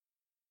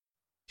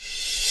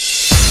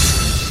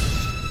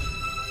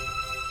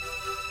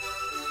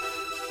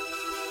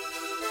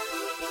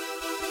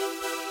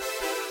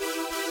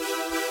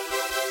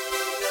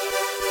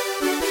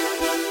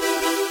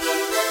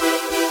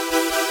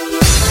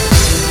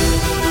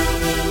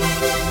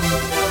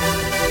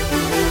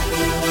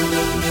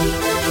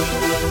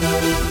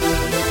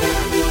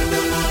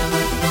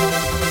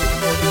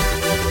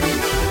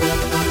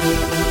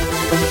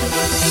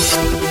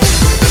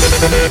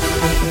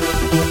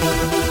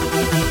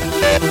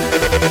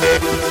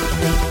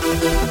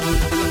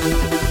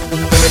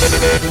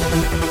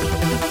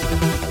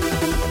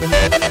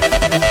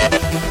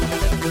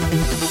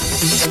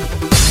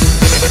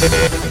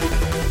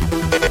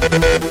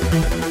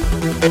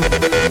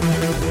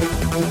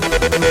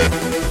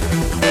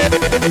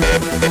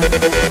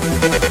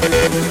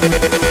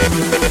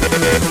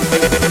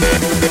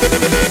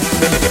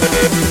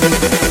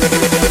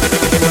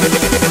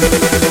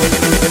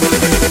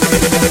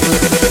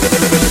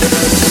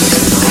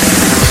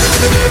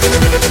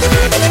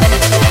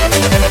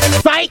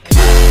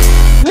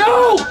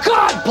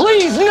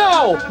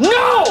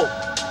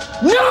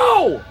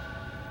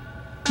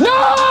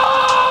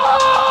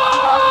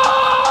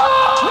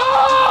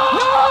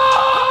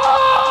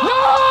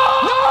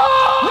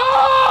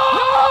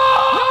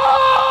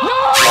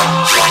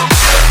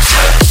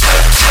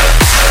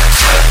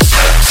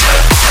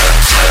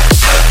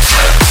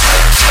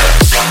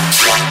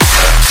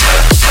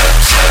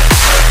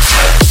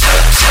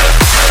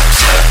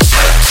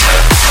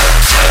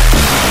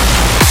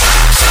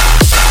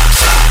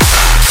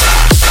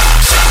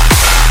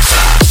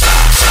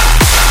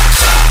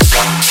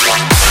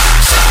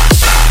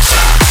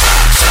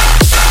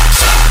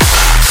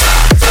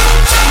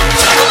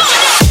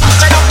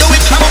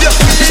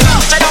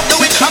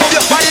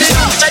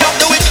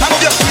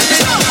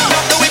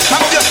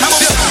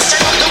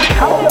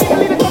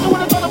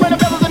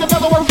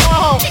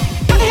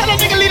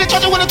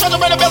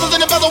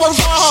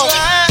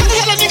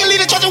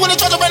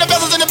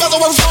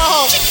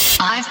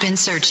I've been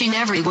searching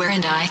everywhere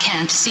and I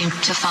can't seem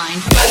to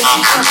find.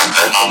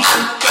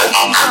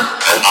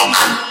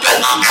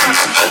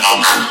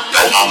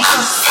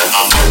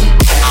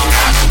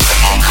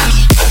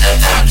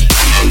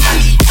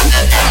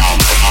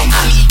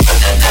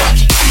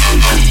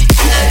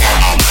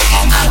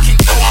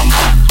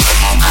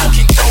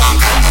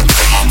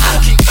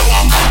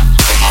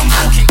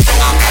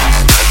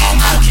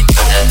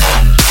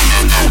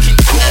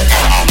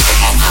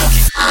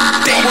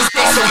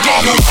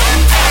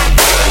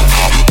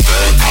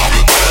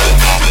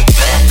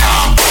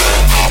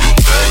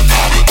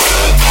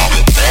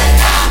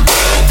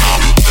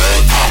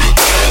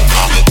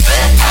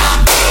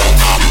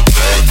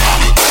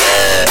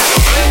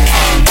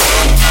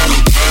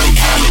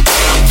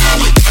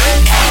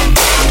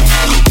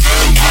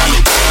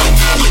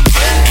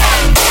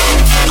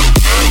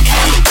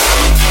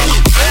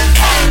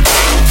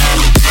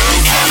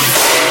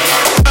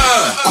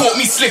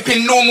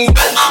 Slipping normal.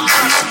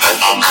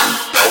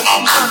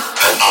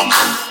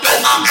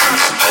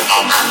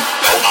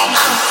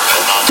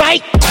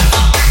 Fight!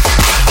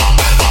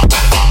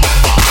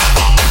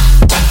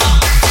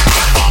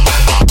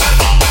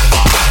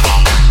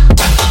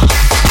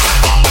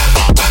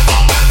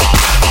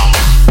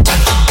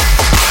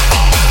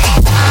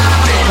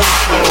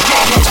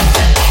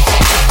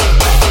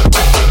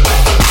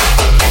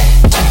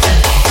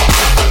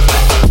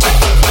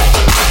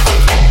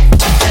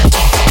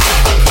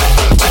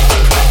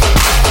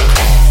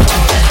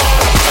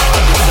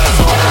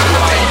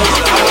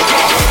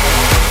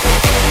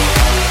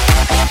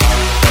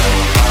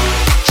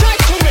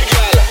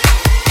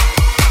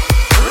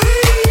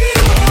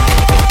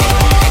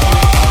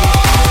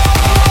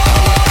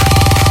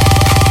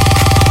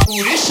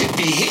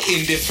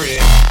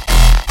 Different.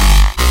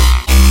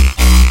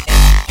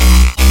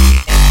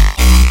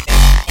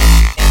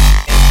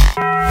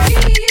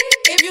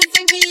 If you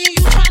think me, you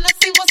tryna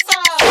see what's up.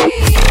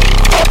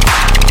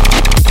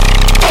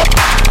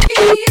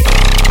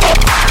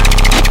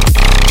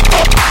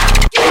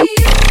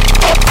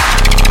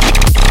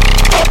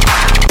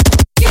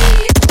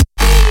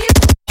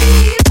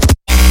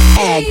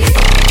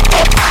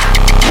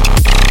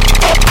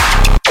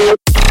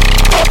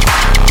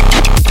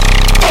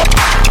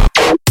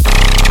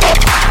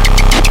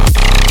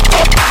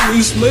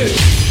 Lit.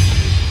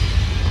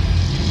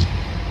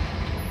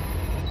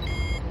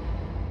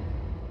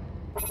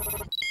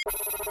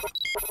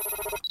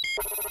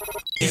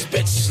 These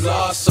bitches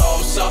love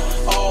salsa,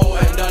 oh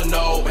and the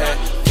no man.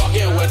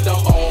 Fucking with them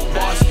old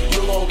boss,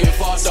 you gon' get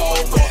fucked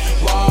over.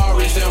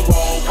 Maris and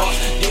Rover,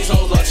 these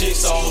hoes love cheap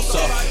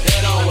salsa.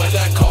 Hit on with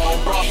that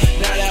cobra,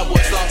 now that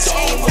what's left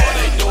over.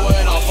 They do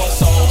it off of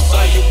salsa,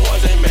 you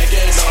boys ain't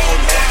making no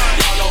more.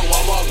 Y'all know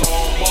I'm a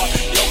grown boy,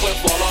 yo quit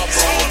full of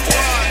grown boys.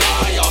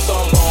 Nah, y'all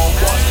some grown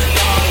boys,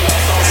 nah,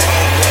 y'all some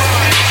grown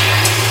boys.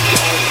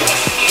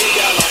 We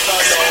got lots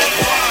of dope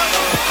boys.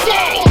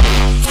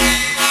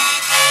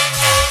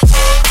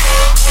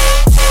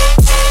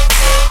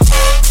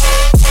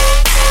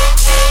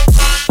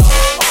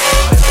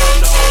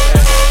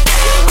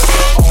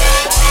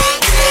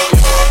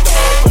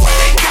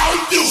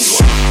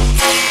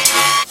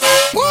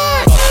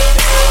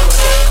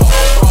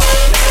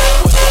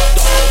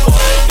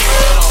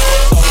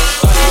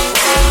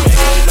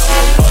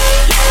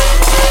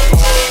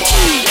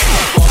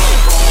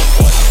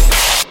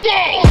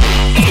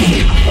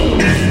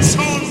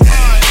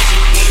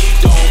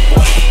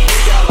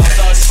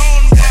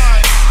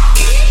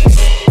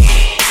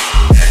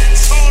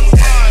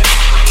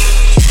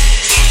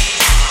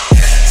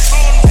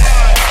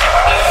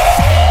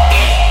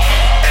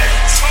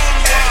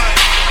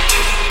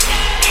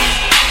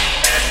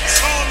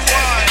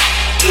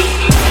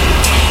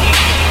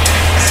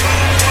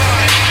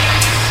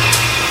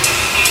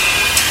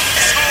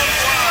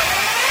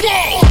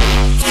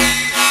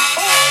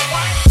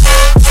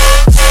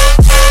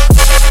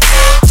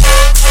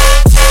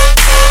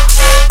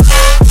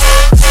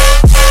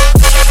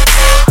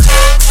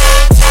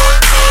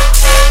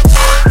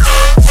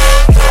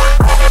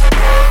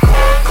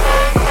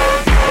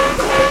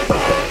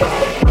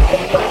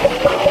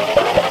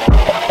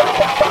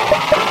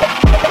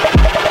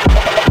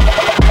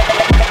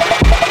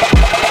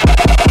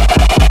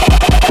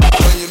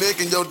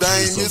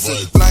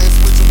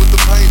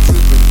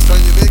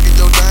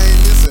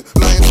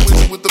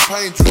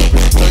 paint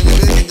dripping. Turn your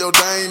neck and your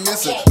dame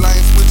missing.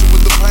 Lane switching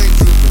with the paint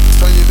dripping.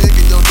 Turn your neck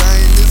and your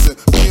dame missing.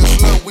 Me and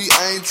Slim, we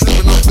ain't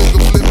tripping. I'm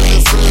finger flipping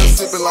and sun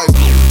sipping like.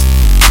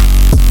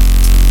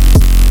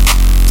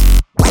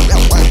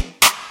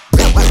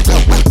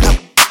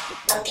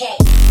 Okay.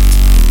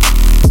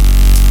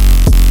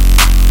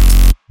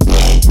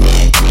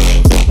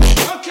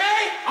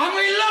 Okay, I'm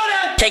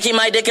reloaded. Can't keep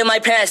my dick in my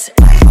pants.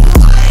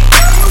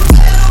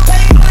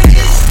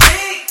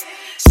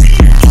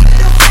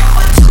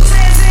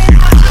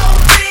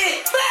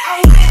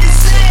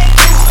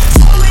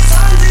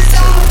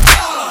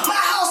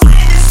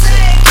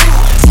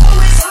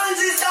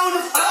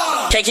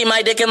 Can't keep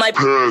my dick in my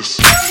pants.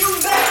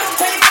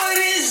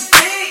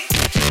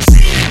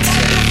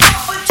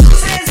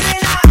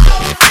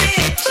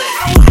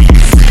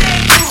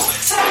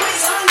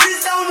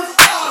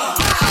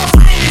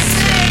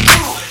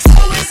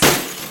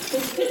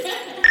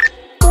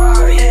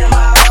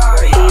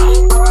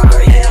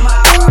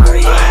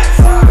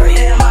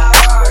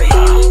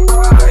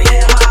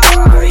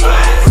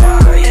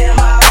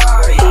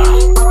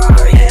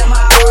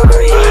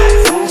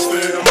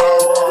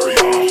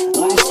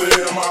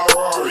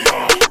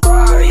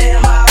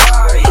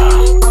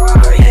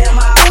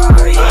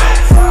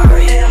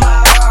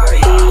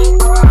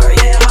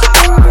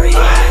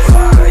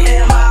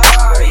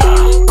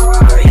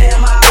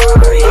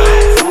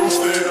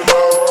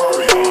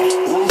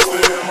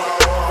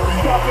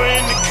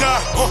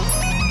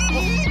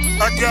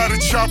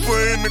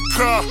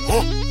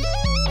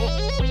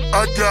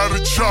 I got a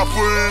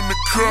chopper in the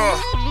car.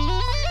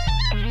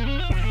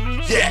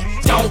 Yeah,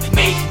 don't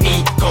make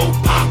me go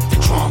pop the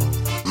trunk.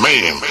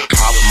 Man,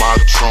 pop my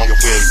trunk,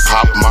 then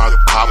pop my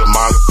trunk,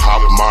 then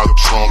pop my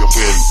trunk,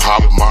 then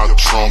pop my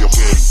trunk,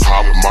 then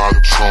pop my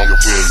trunk,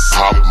 then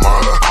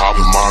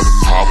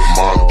pop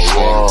my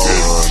trunk,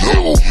 then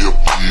wang wang and swing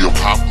to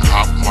yeah, pop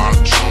my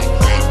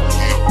trunk, then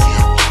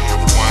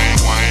wang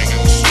wang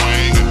and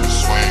swing to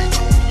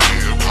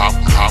yeah, pop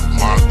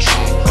my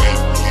trunk, then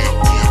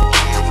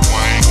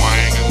wang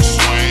wang and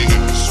swing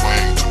to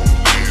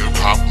yeah,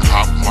 pop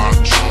my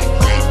trunk,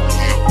 then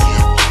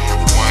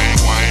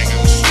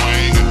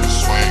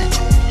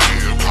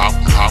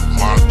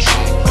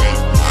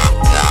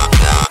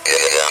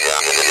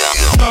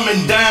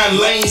Coming down,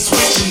 lane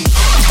switching.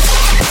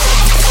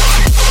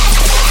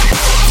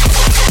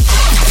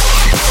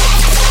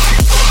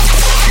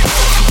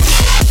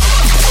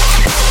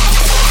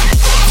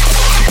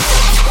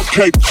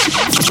 okay.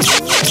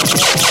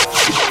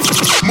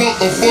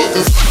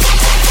 Motherfuckers.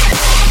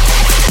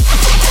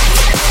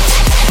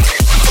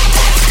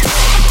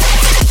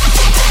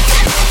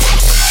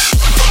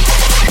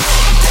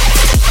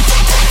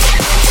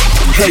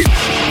 Okay.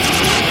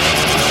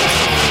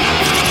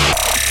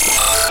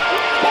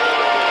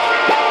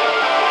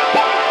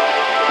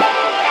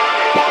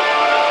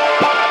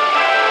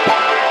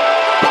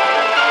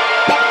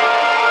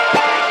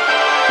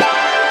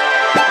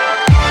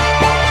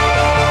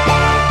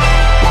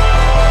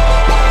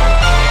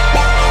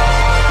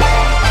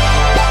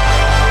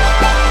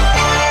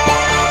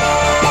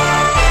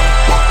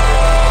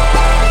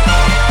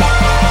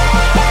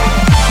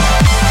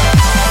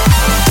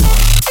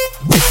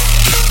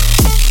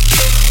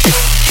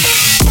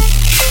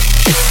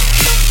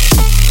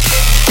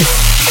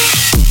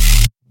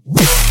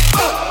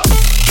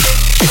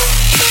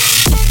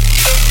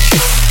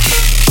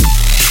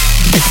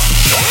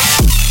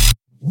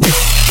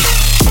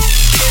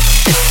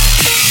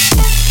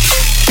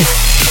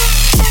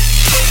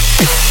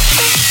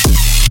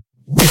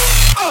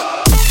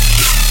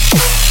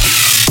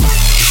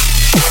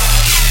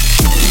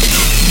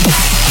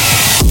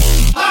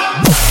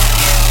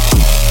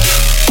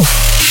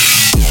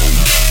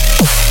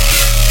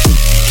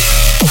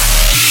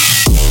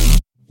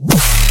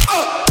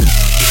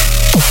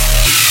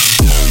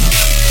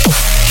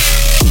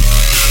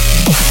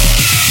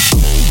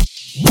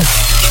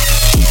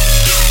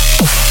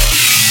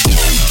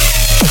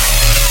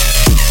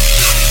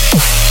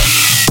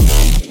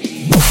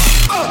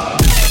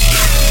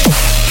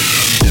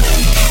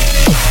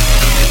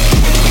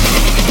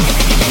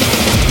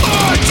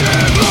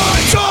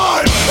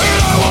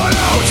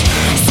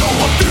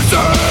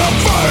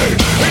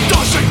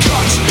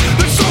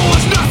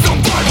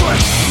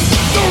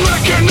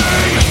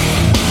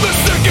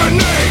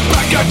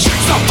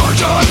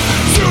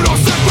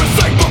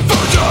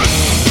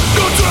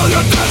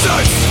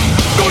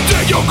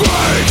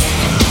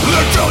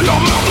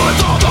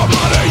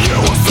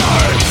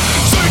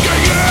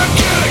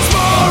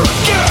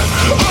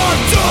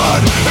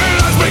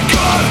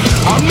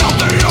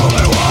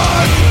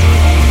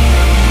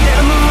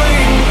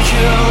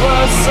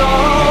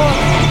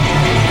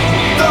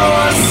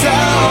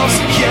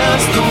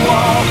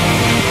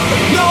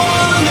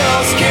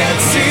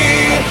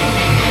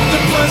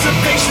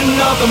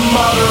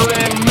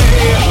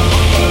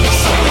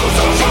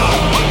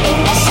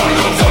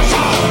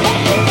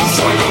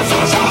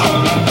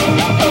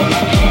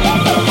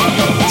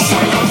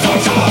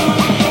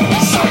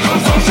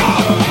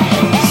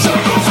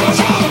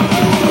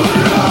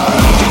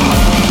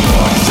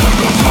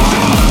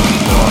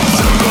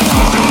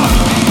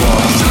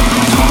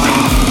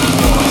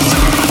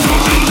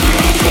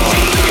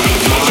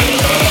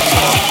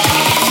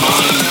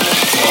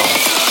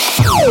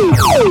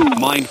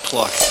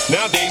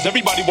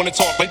 wanna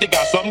talk like they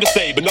got something to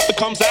say, but nothing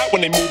comes out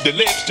when they move their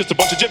lips. Just a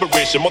bunch of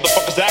gibberish, and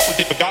motherfuckers act like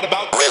they forgot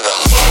about rhythm.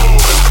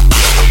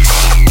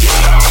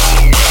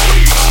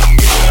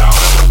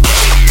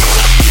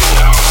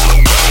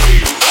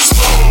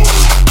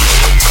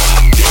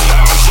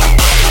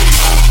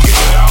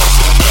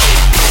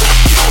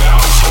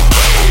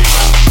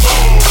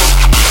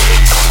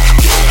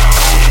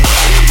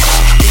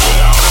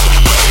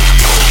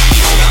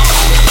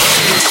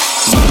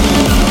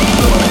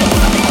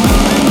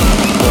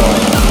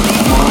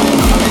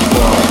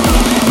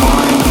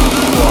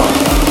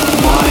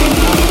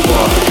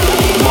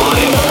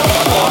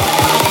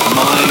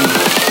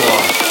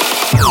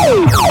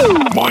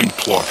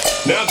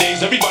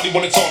 Nowadays, everybody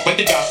wanna talk like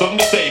they got something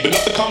to say, but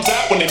nothing comes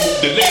out when they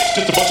move their lips.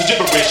 Just a bunch of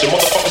gibberish, and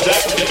motherfuckers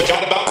act like they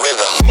forgot about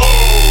rhythm.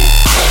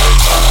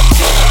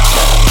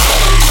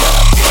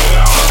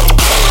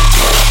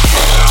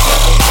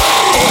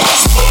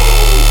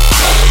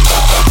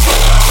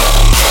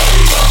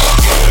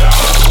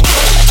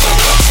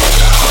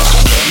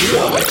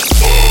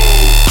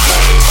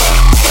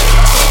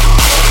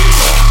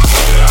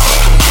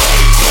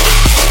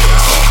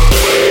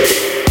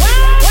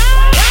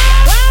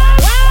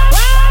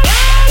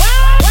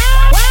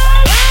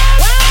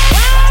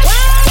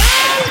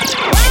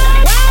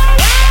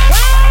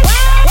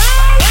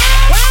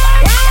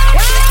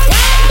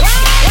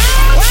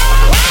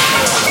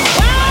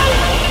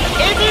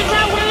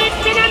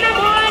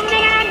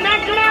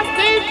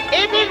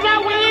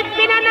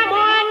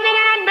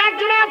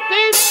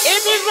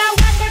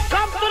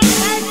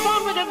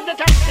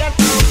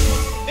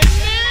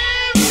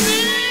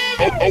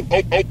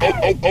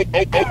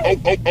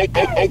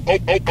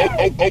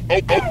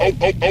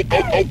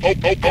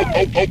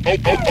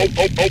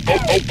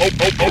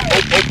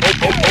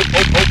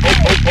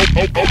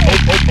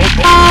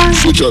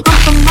 Switch up. I'm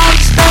from outer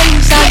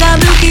space, I got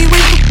Milky Way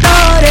for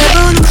blood,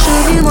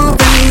 evolution in my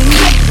veins.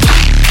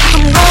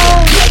 I'm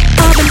gold,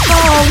 I've been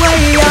far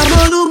away, I'm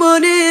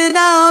illuminated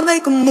now, I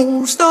make a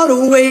move, start the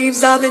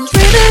waves. I've been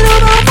dreaming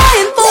about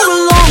flying for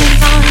a long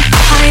time.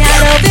 I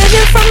had a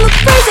vision from the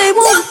place they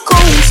won't go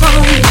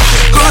time.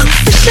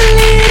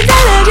 Unofficially,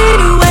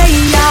 intelligent way,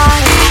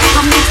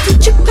 I'm the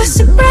future, past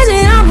and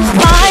present, I'm a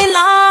fine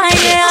line.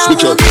 Yeah, I'm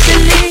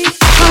officially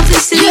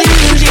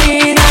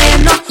illusion. I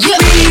am not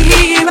really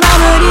here, but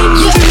I'm an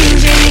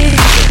intrusion.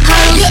 I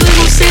don't swim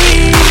or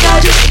sink,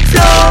 I just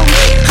flow.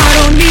 I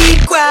don't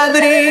need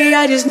gravity,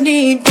 I just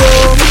need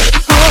boom.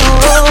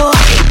 Oh,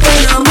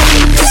 when I'm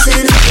in this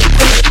in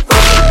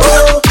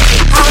oh,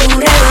 I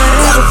don't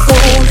ever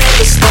fall,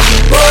 never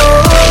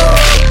stumble.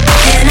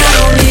 And I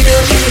don't need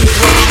a big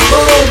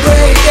rumble.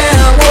 Break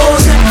down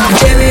walls and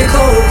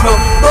Jericho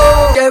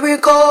crumble.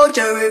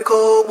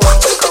 Jericho,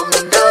 walls come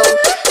down.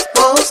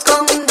 Walls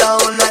come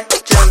down like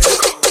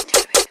Jericho.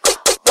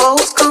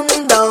 Walls come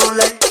down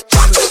like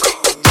Jericho.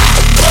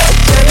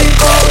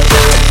 Jericho,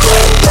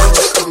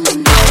 walls come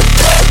down.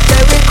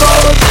 Jericho,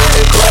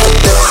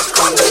 walls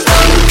come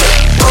down.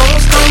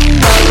 Walls come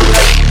down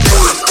like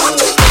Jericho. Walls come down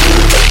like Jericho.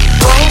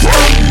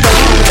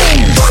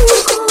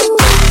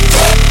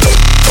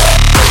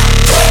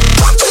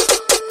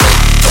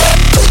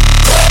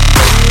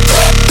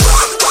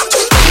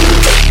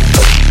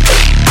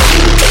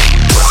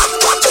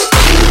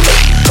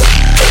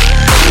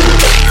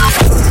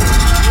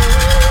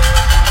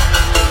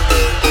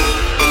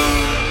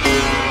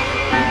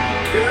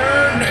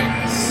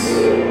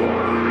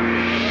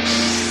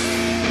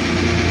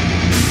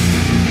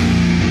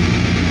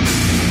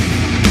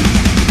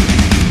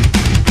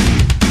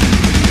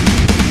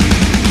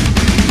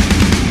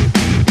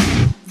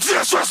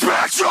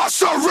 Disrespect your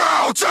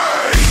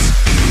surroundings.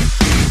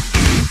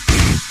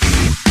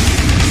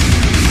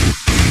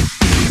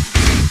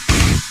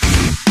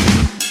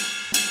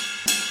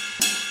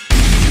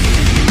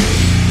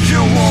 You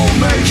won't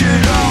make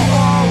it out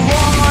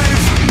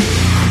alive.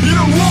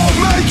 You won't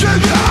make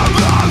it out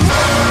alive.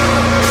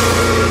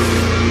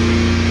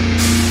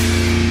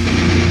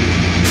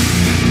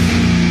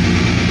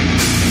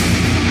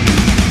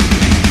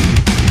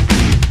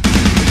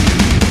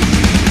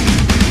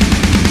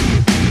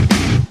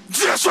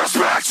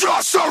 Disrespect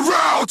your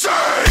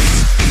surroundings.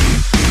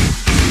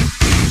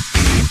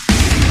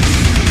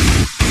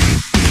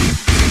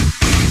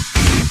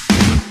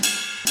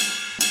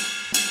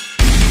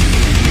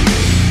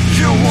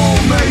 You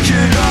won't make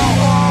it out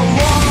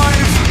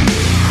alive.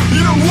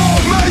 You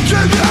won't make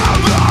it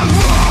out alive.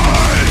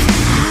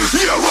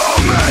 You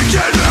won't make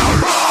it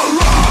out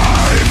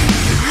alive.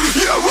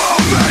 You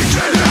won't make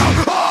it out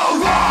alive.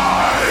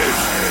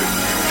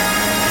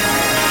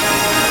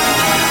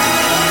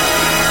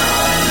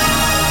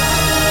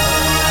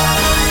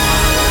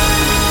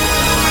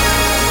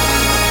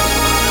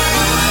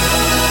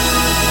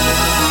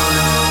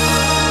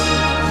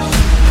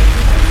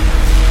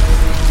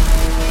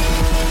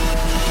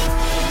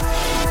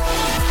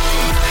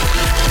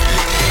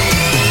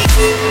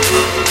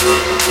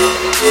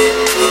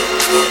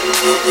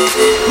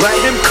 Let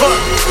him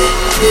cook.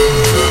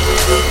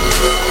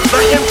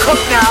 Let him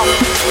cook now.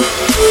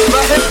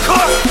 Let him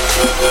cook.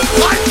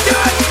 I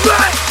said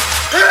let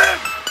him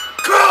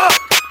cook.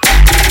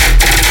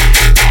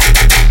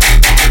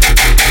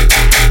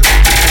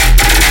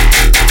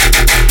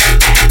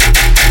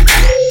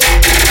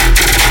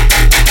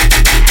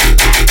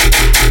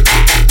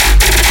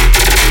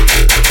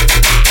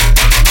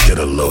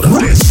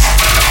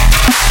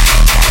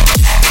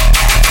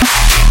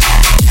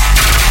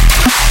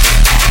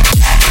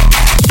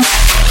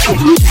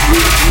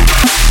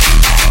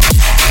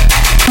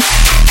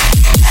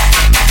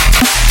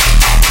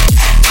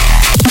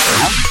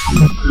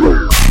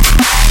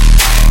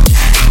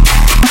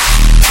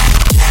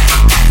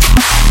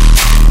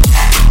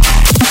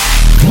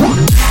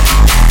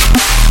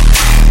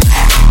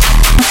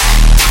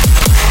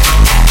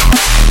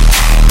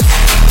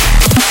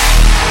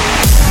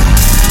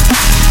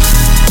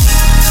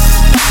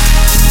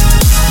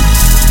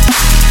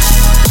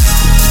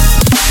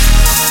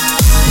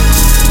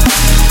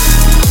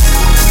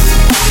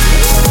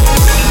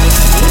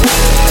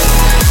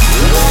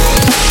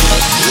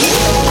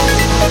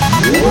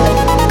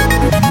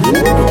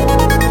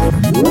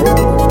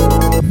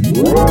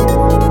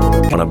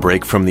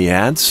 Break from the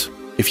ads?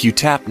 If you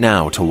tap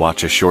now to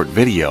watch a short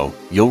video,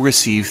 you'll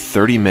receive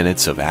 30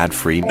 minutes of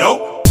ad-free.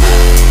 Nope.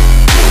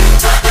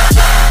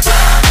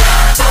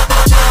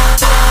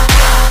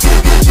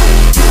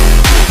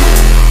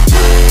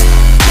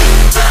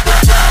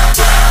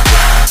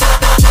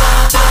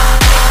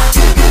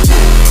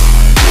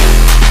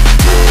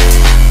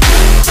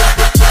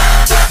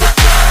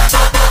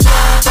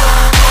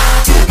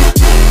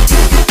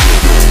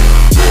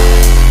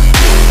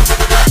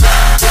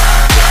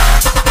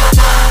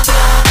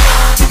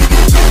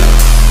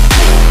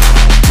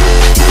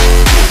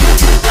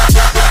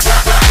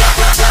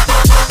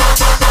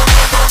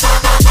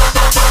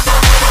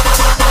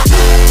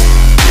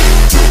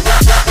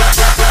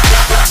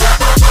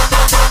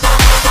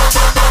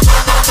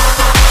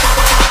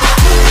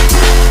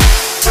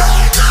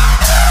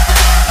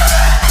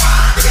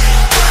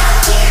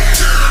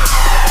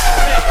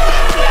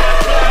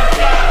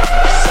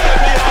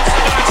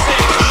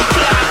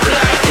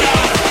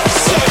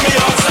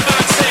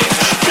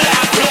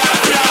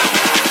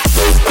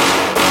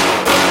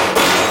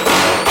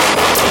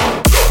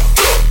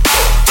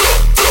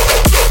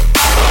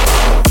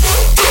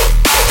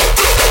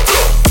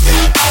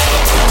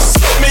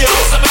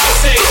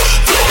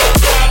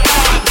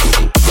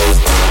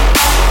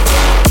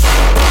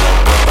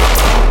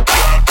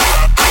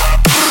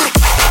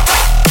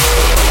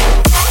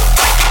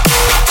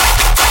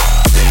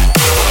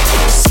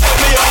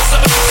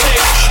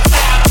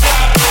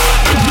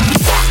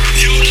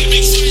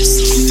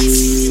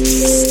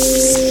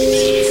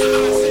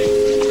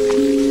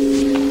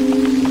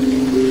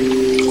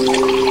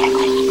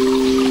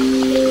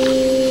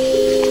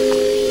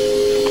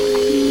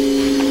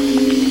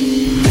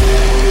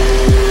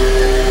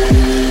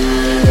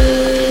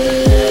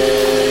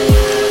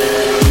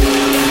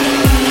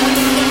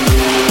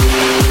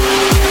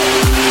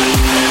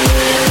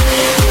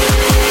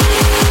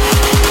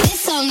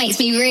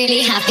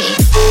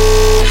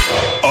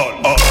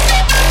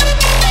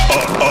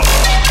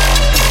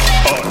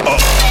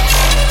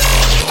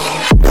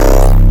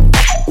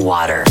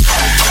 Water.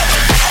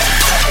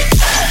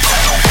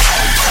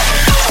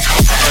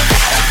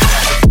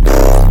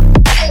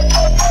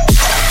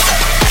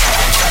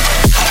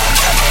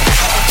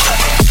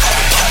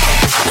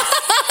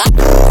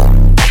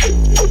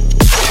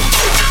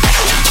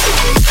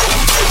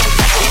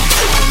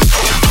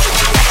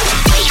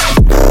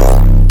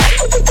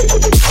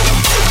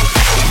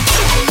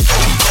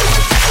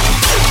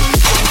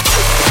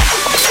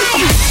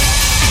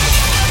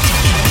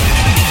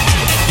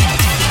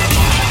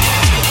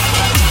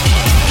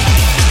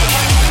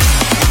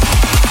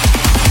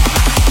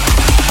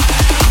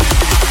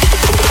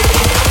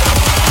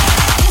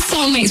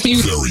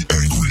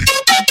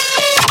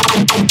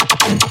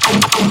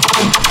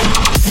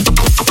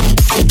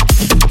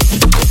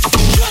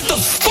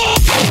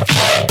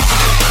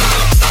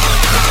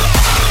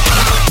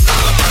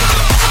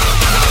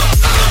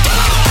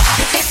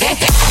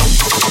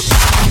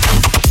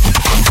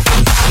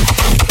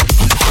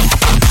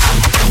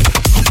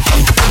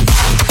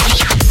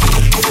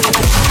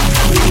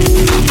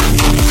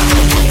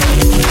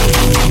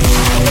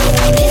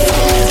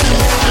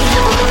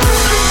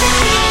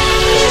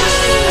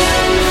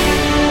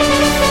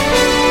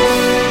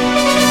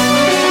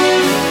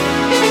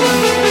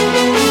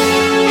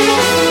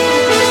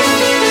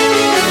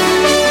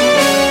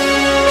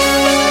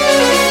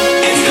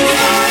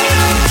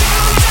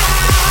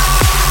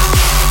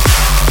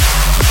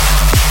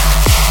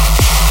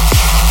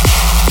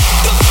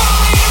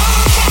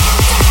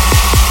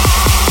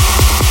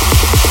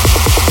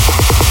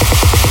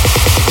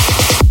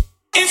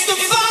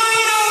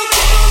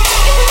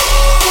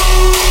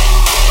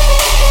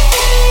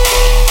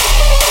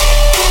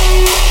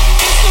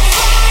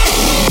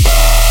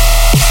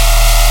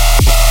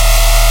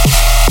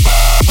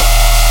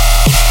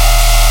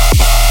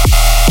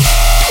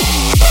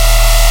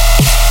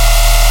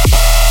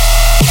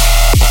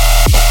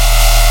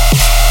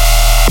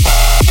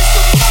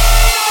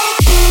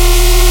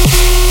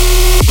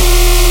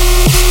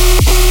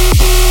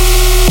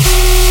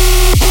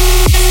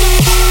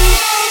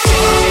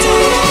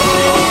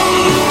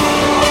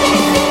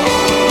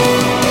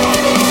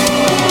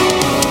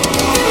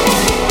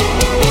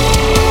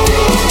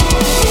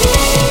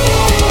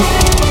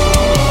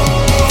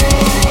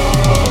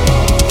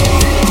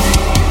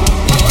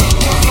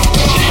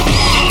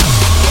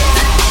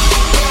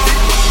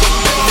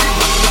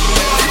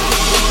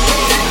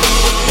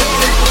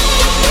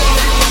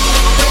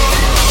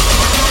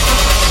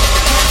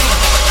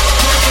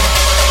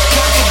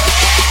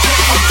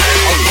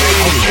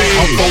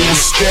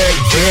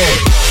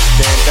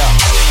 Stand up.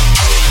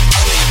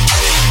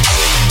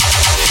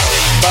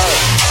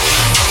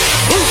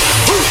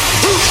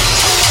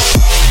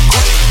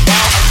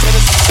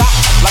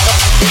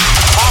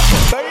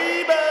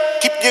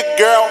 Keep your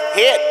girl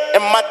head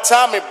in my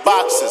Tommy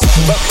boxes.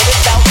 But put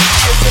it out,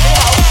 kiss it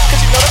out.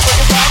 Cause you know the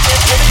freaking time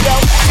is really go.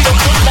 She don't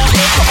put that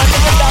in, come on,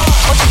 nigga down.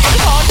 When she get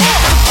it hard,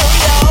 oh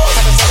yo.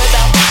 Kinda send it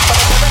out, but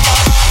I'm never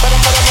know. But I'm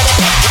never know.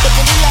 With the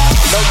pretty loud,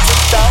 no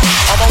tip out,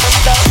 on my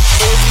window.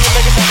 So you see a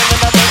nigga standing in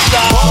my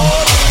window.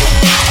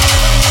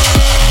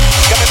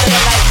 Got me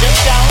feeling like this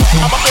down.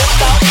 I'm a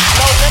pissed out,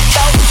 no lift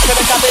out.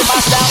 Could've got me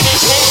boxed down in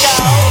pink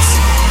house.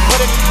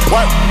 Put it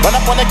work. Run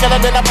up on the killer,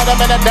 then I put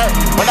him in the dirt.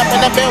 Run up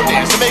in the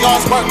building, see me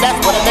gon' squirt. That's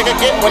what a nigga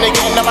get when they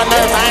get into my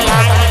nerves. I ain't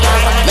lying.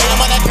 Lay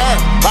him on the curb.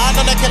 Ride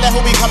on the killer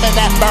who be coming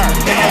that burn.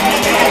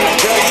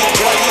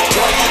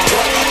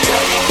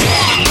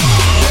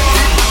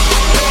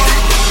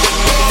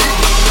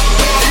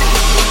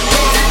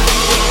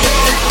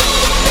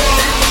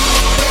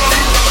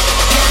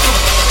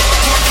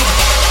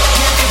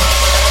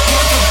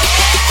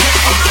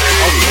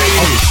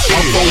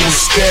 I'm going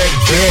scared,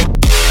 bitch.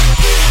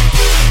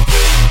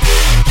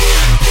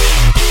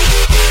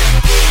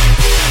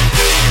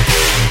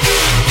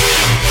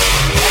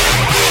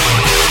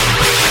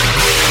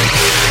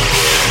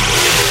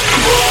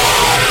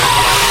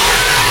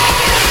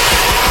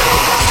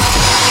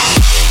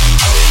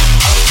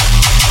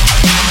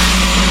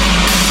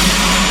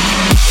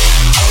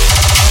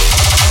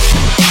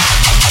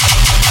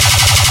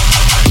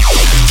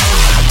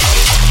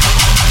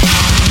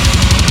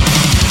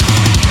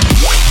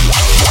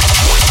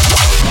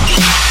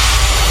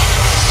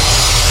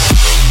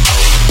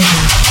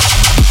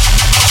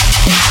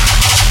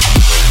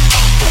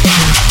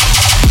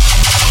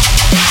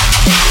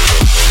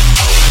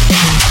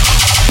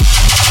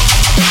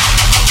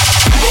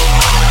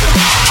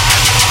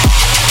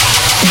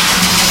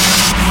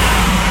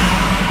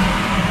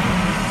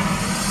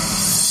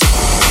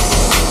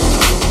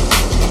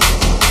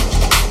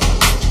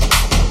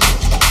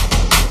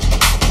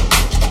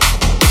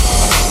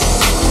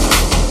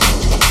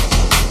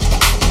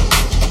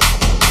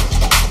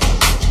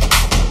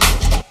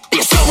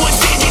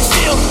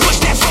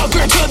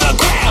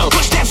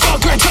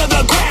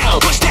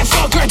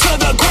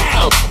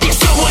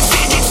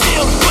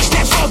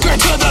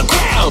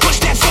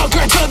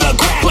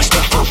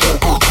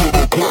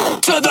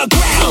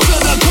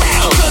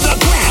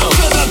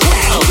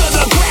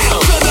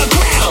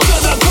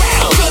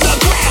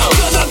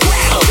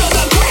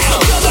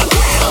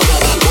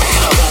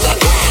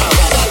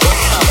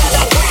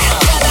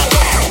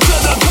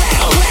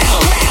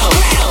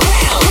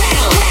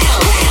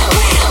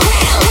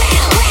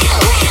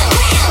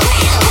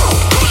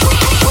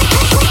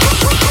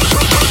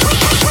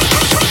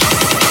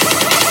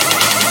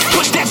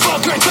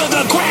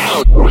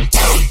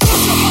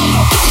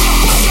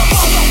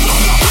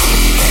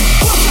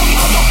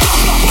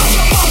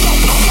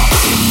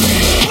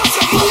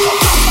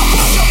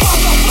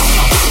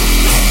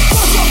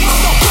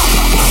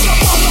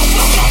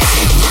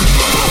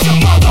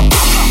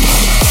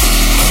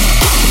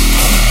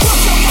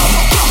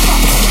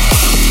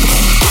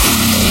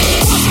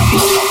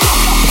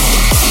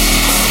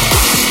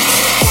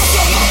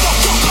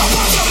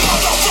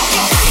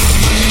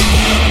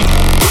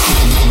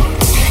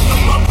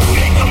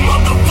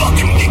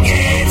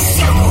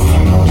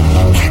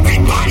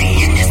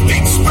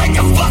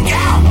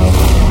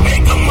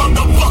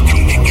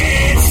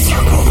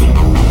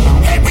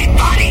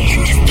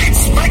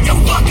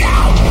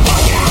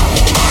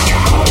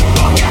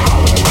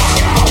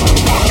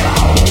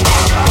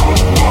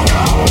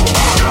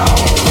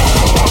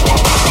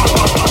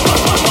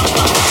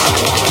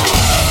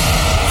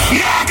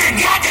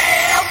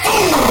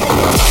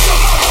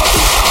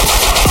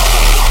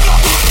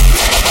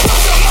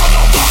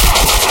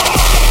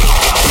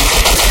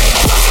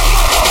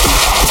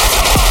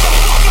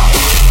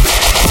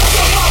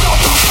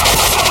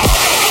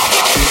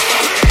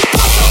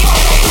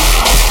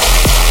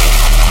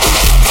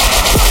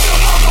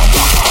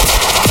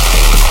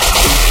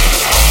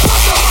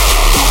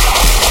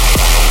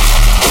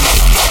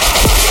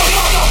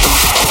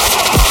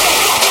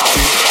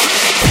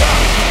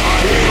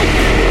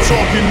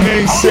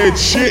 Said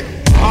shit.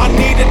 I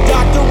need a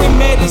doctor with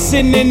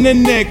medicine and a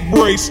neck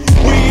brace.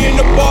 We in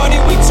the party,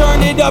 we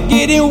turn it up,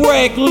 getting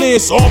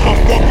reckless. All my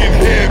fucking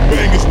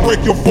headbangers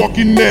break your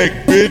fucking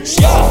neck,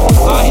 bitch. Yeah,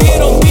 I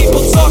hear them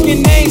people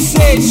talking, they ain't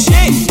said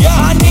shit. Yeah,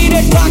 I need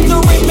a doctor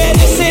with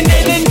medicine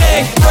and a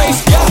neck brace.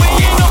 Yeah, we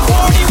in the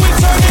party, we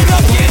turn it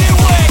up, getting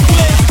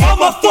reckless.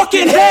 All my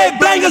fucking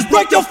headbangers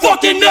break your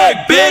fucking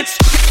neck, bitch.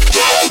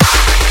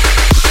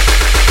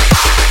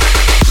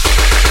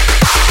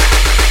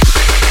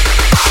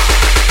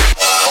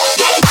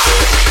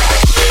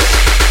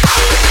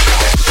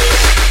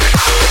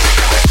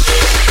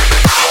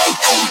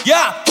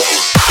 Yeah.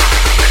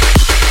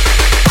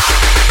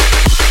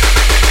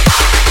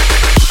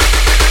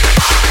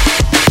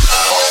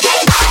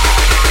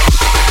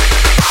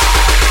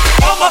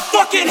 All my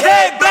fucking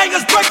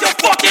headbangers break your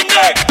fucking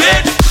neck,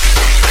 bitch.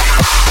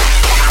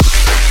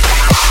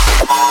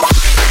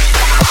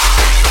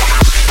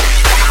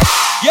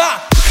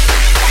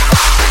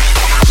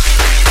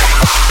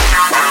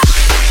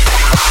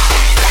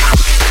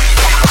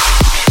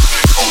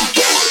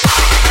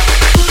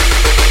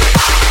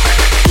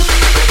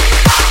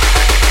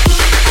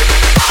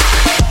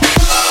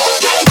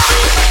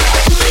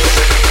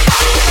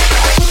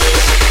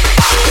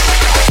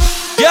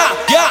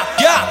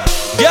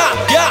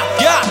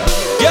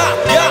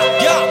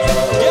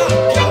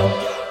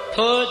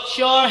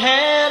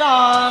 it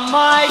on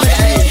my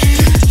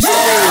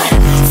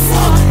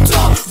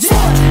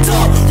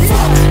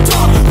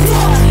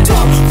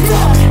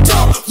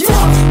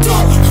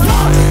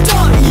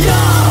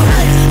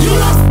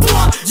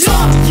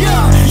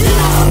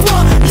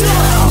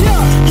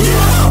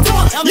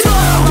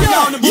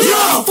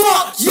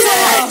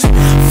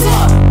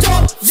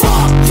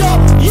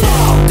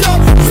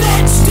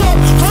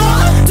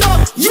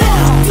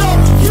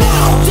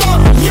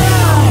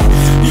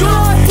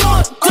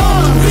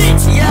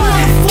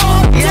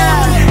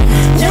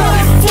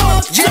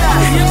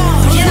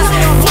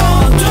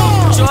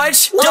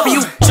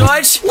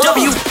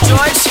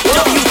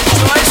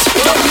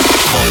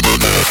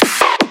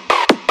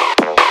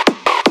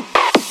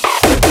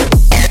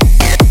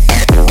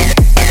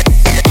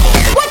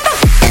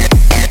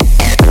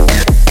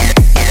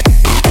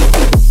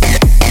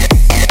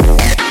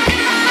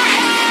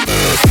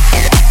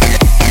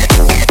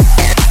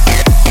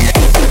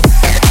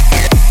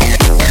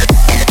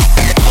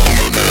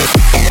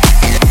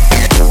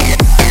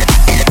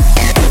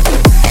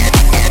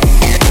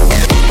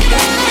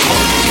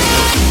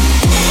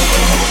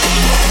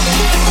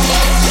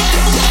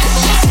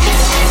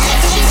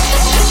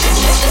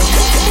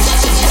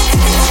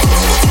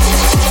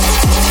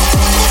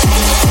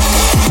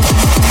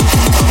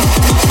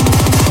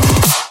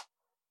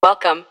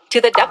Welcome to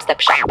the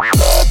Dubstep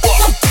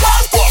Show.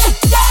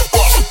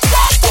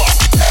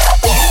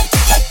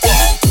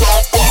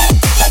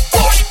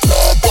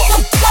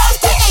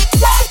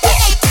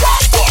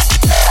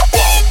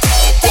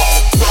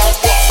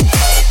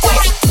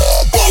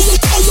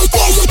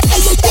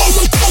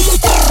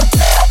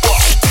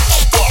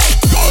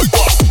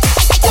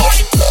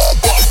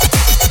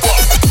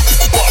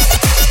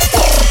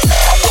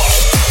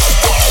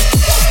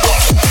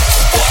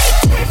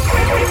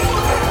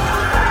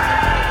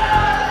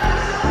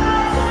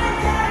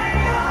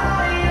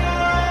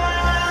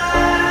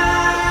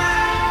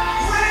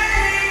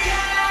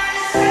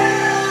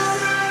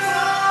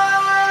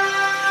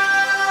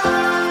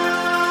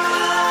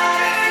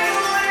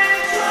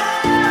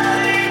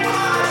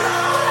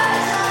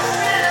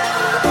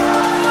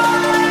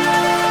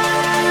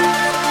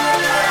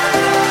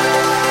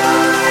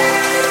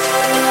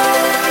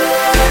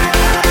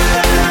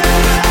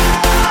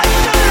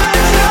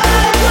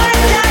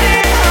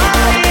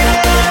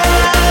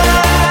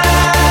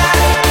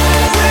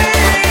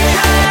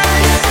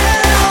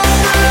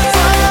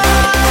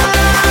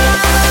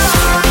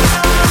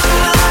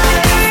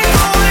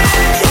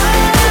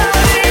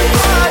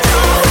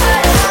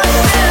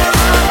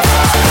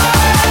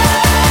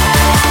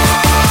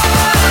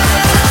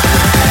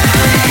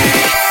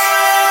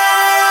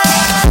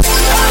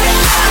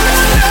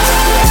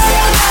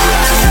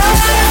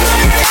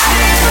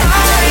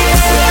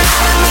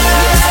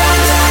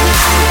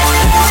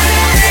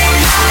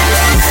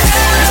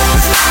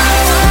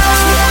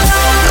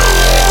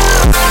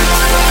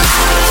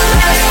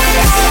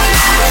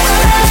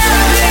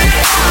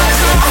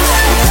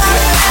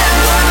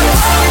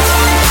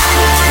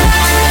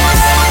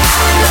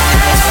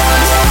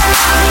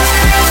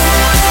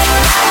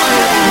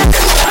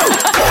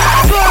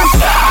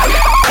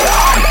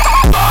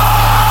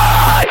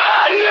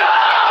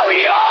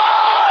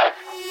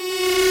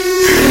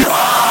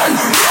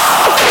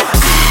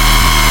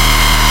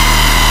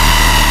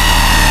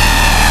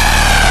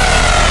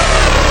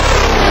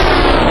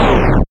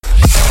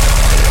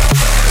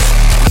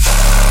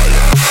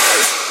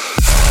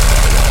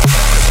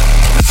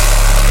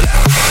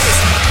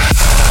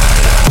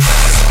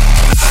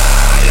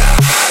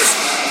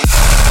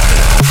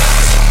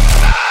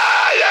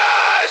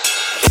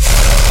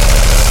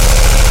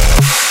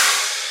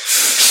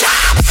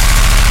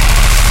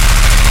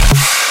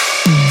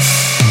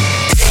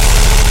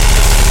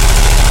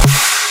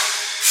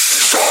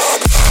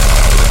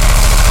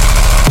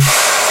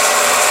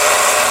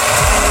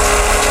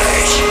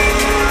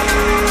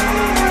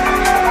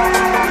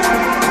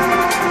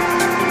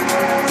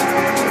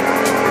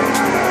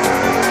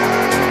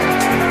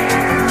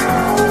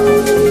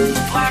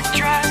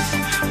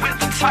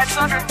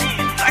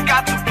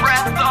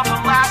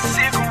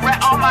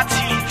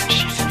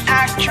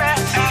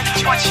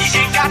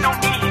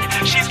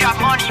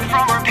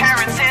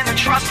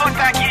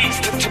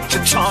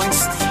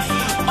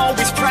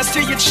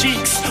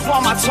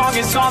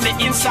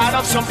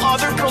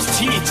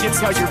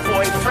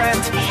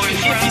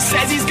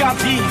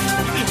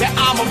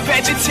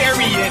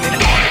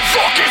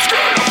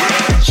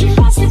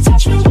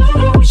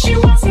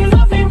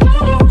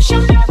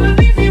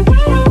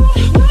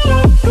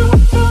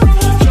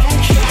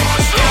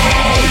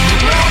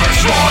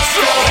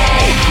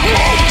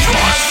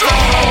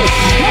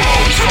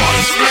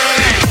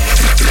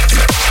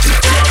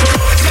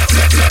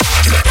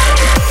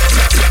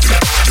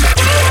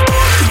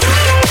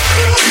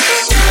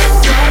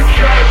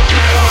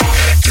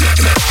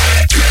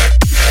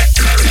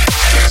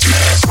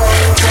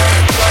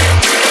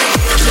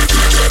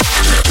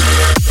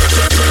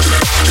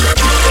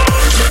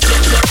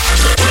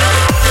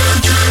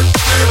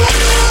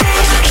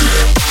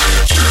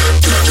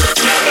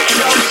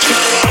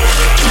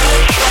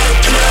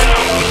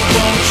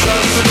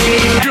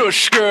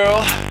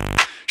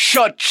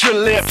 shut your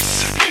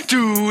lips.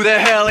 Do the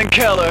Helen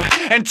Keller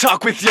and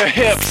talk with your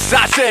hips.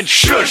 I said,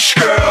 shush,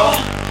 girl.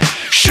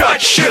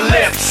 Shut your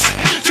lips.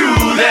 Do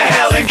the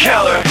Helen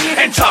Keller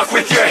and talk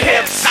with your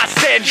hips. I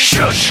said,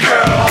 shush,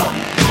 girl.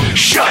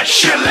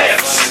 Shut your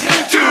lips.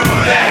 Do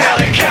the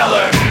Helen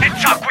Keller and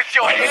talk with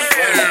your hips.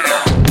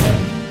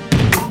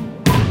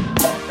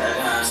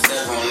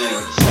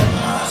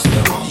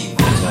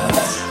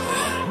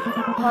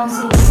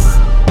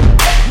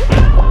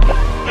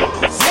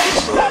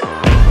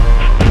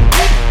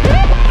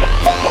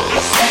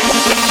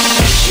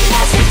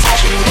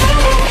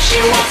 She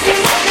wants to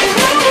rock and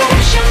roll.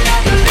 She'll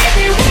never leave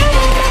me.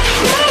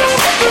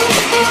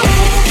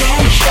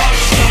 Don't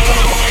trust her.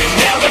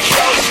 Never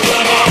trust her.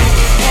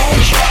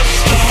 Won't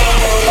trust her.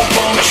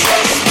 Won't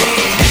trust me.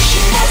 She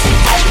wants to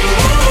touch me.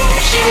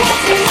 She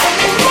wants to rock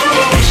and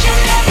roll.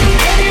 She'll never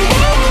leave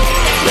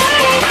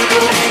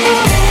me.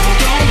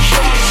 Don't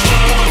trust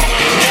her.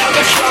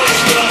 Never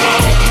trust her.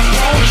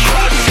 Won't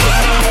trust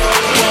her.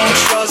 Won't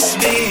trust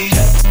me.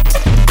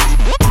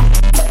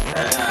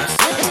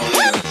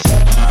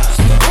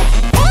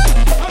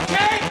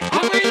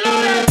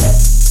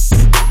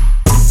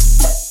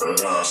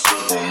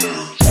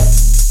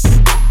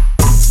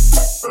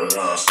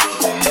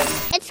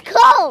 It's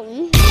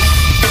cold.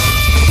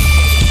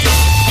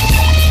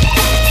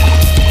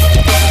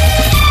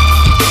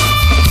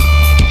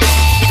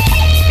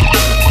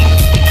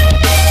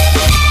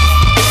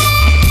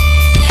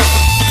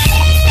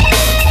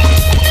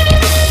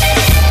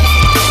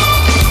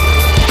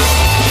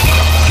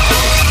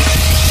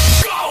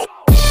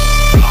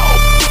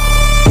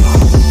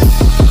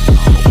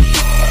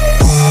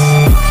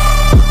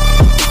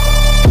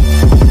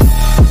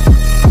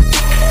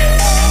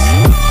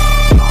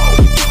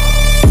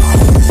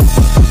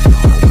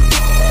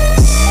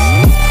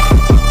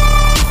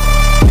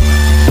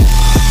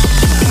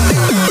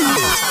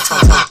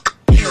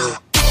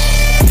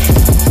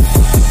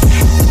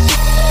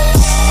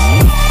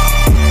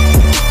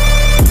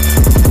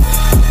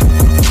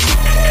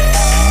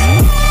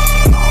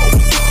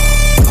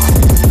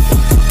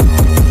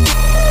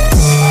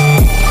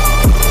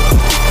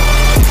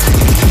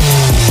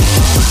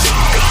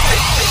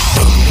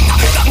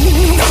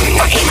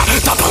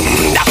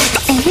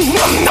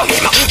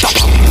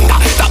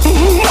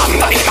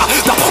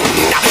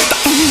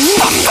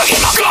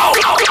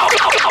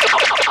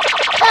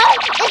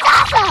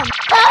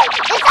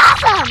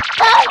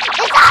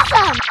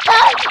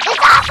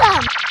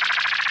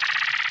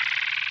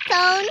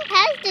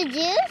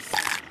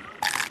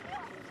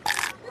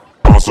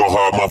 So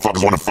hard,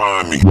 motherfuckers wanna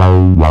find me.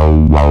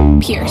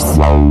 Pierce.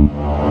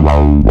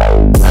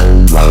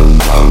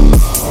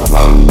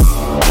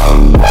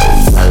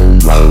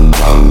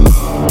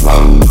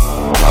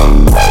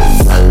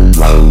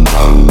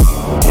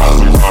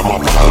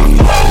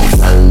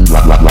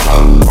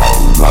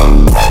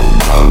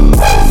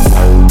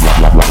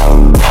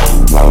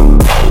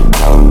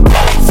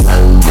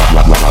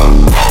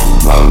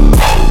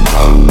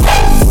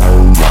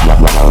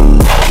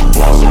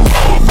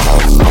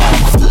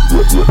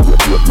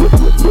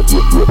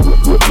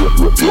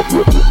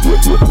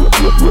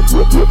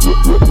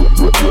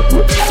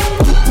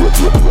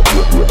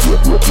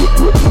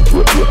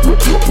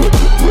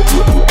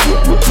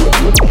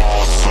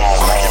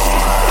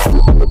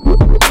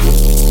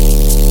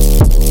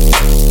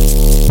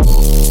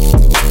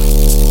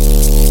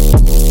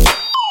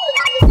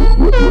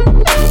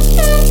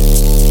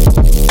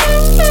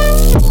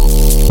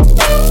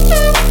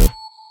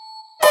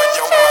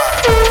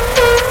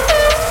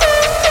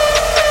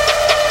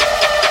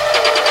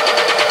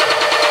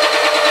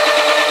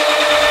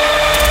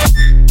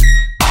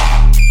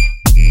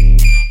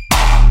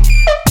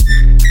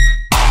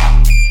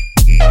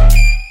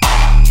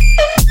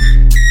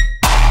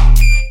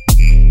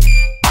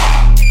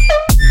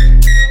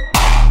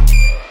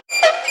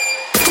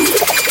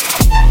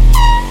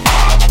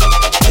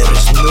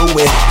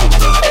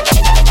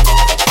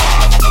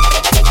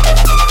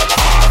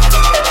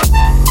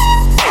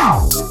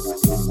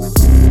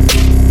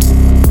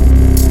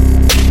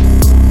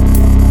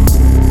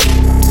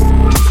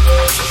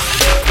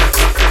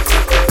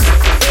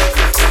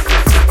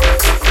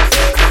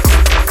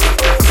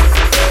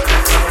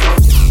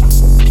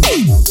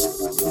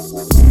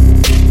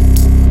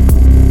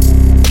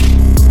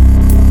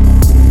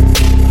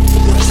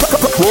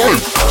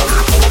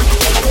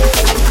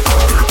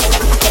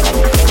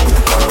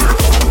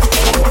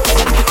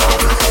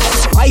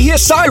 I hear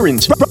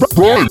sirens.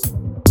 Run.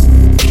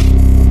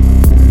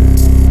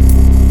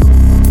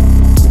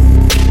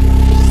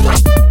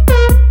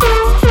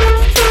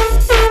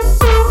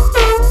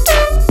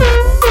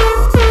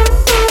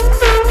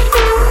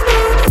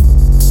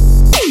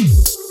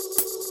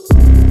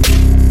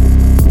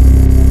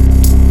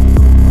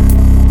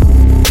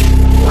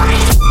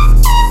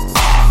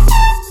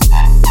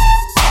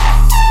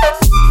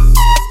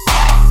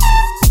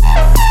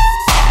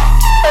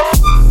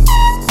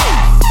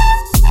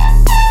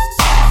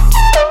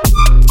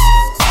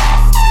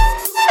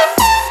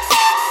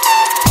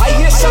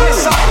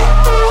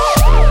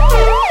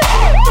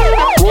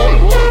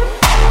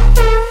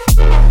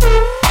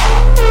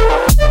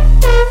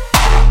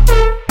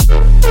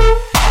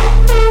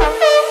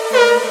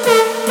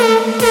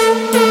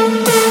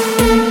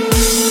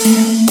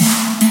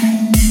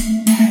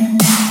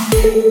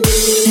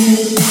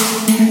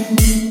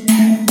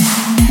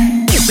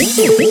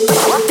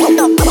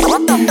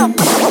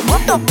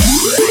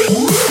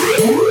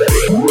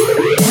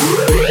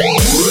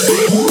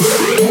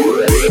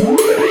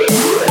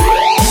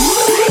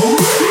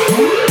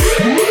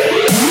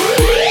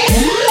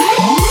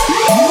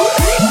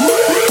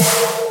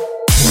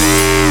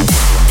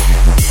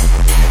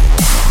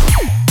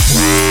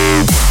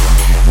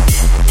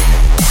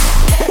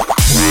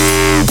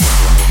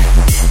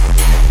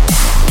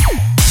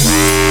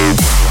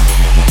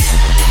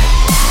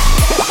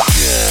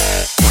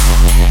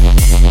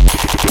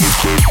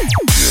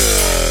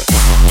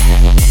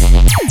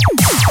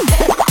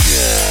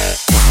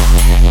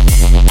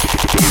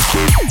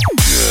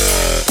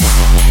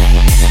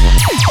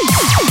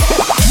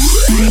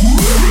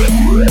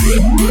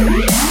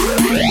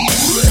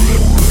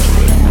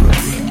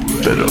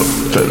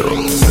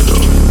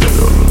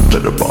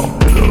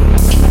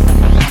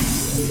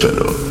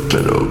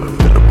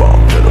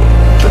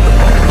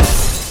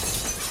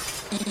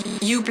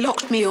 You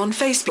blocked me on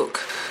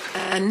Facebook,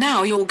 and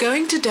now you're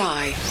going to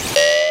die.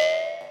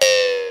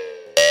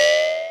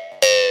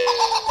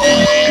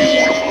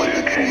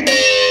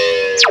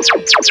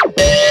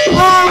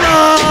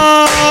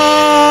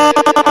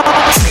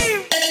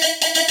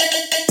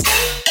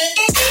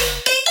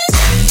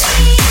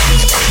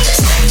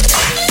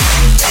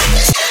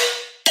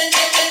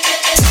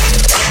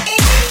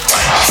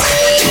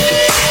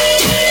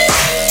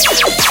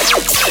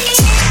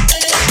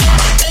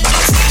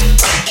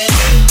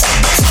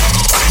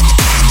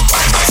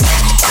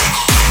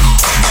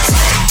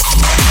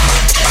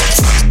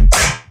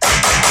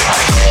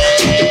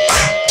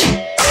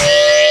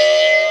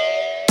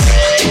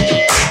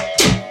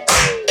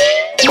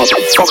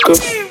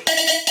 Motherfucker.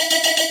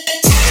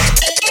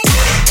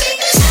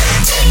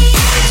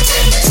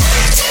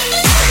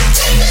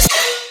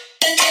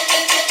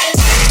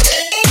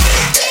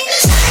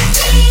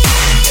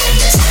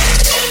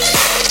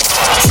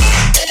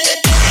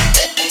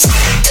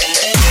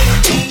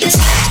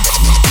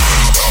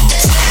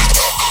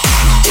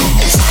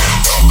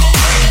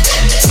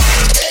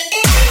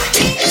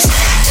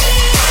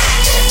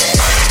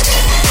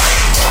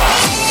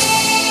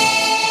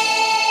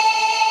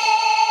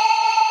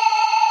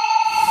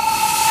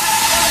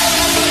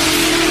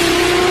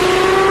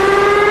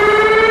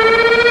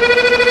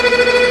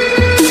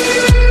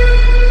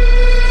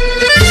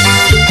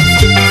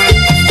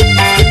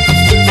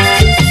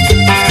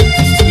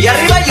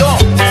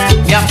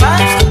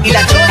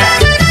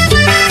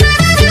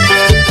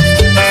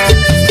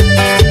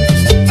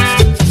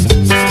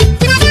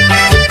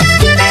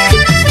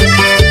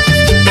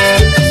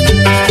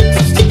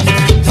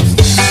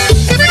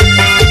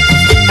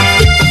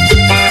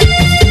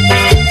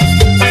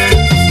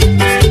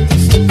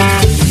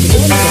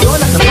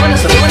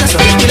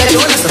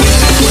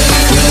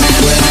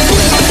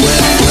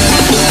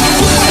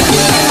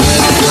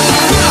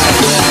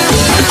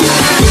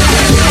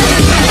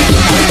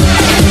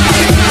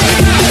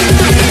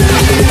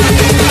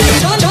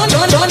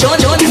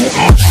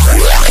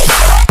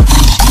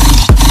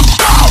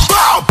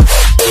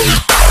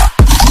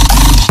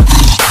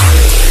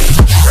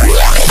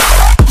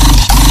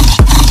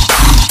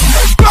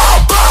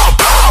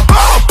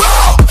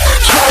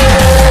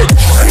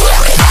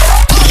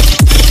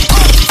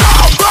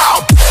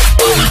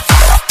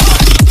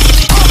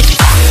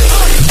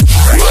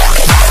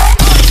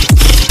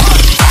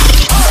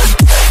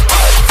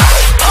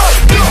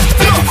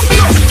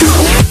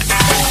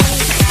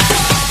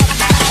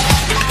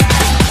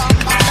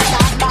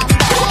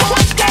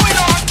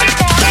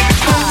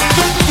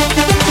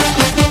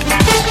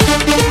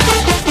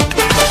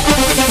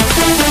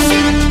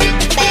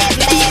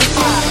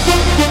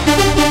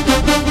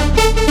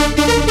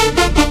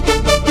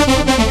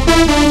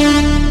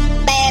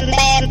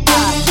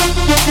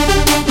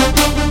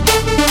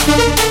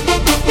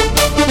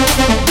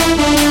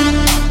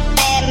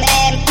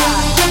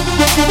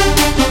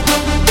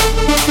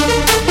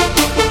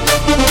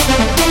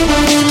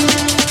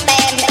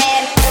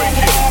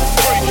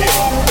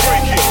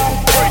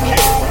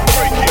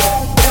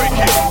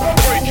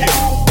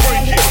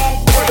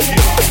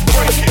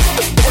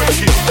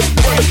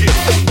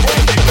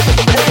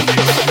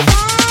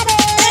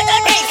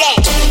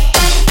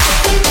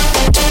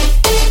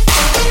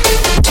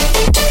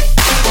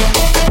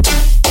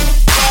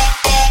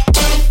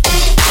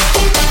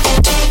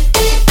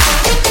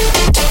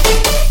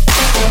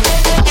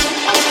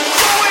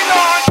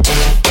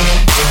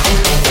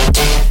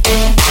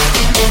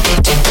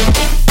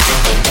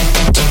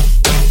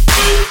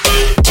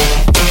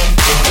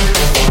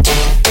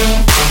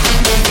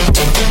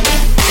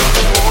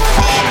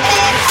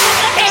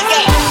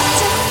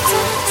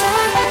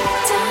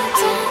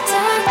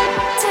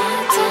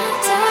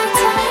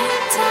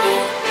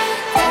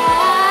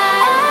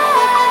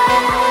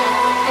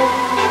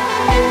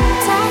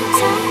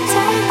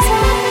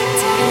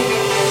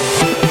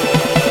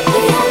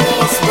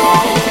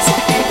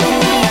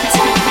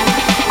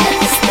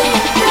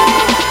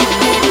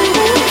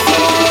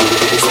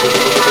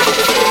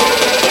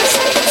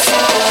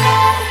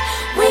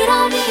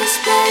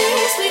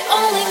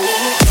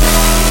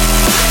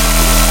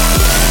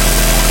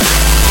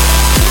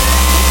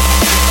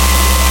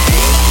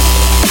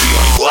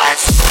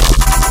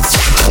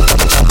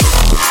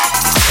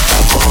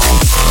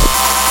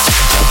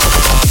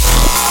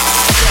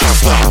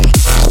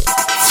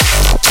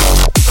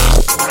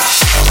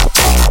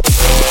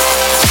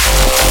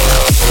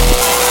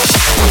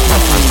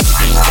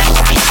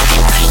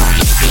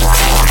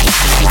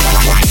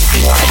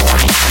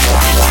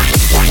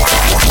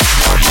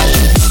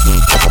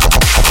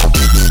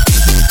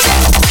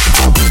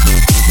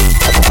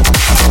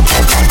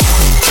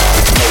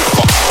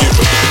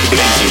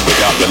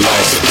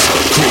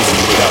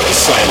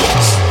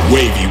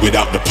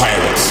 without the